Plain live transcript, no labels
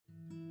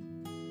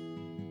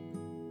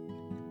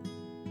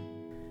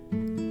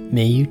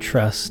May you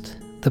trust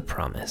the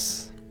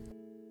promise.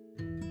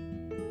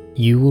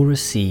 You will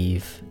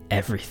receive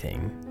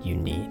everything you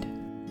need.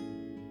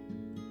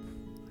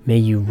 May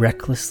you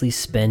recklessly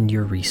spend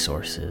your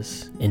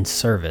resources in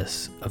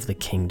service of the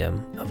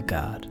kingdom of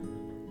God.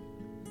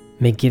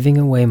 May giving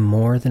away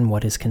more than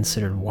what is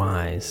considered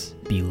wise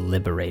be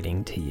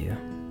liberating to you.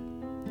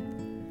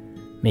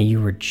 May you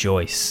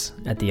rejoice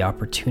at the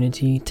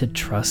opportunity to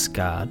trust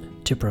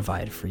God to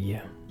provide for you.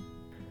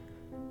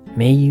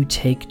 May you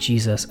take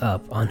Jesus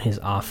up on his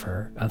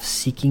offer of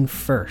seeking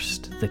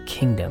first the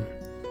kingdom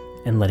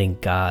and letting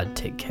God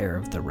take care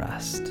of the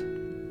rest.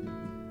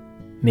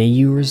 May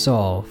you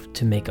resolve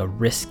to make a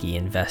risky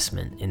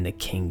investment in the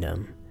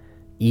kingdom,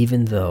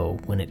 even though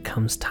when it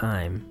comes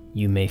time,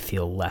 you may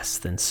feel less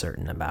than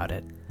certain about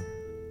it.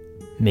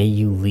 May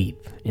you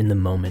leap in the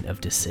moment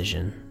of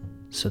decision,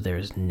 so there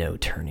is no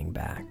turning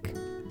back.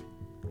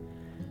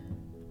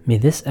 May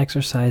this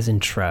exercise in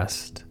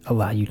trust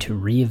allow you to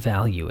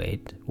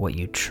reevaluate what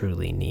you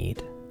truly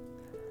need.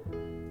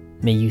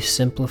 May you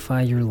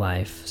simplify your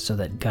life so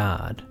that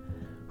God,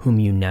 whom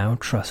you now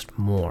trust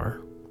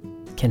more,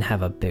 can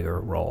have a bigger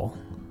role.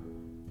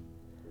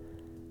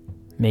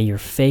 May your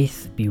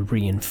faith be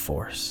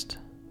reinforced.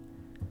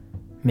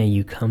 May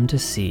you come to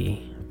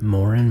see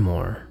more and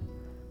more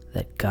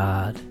that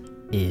God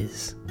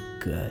is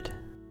good.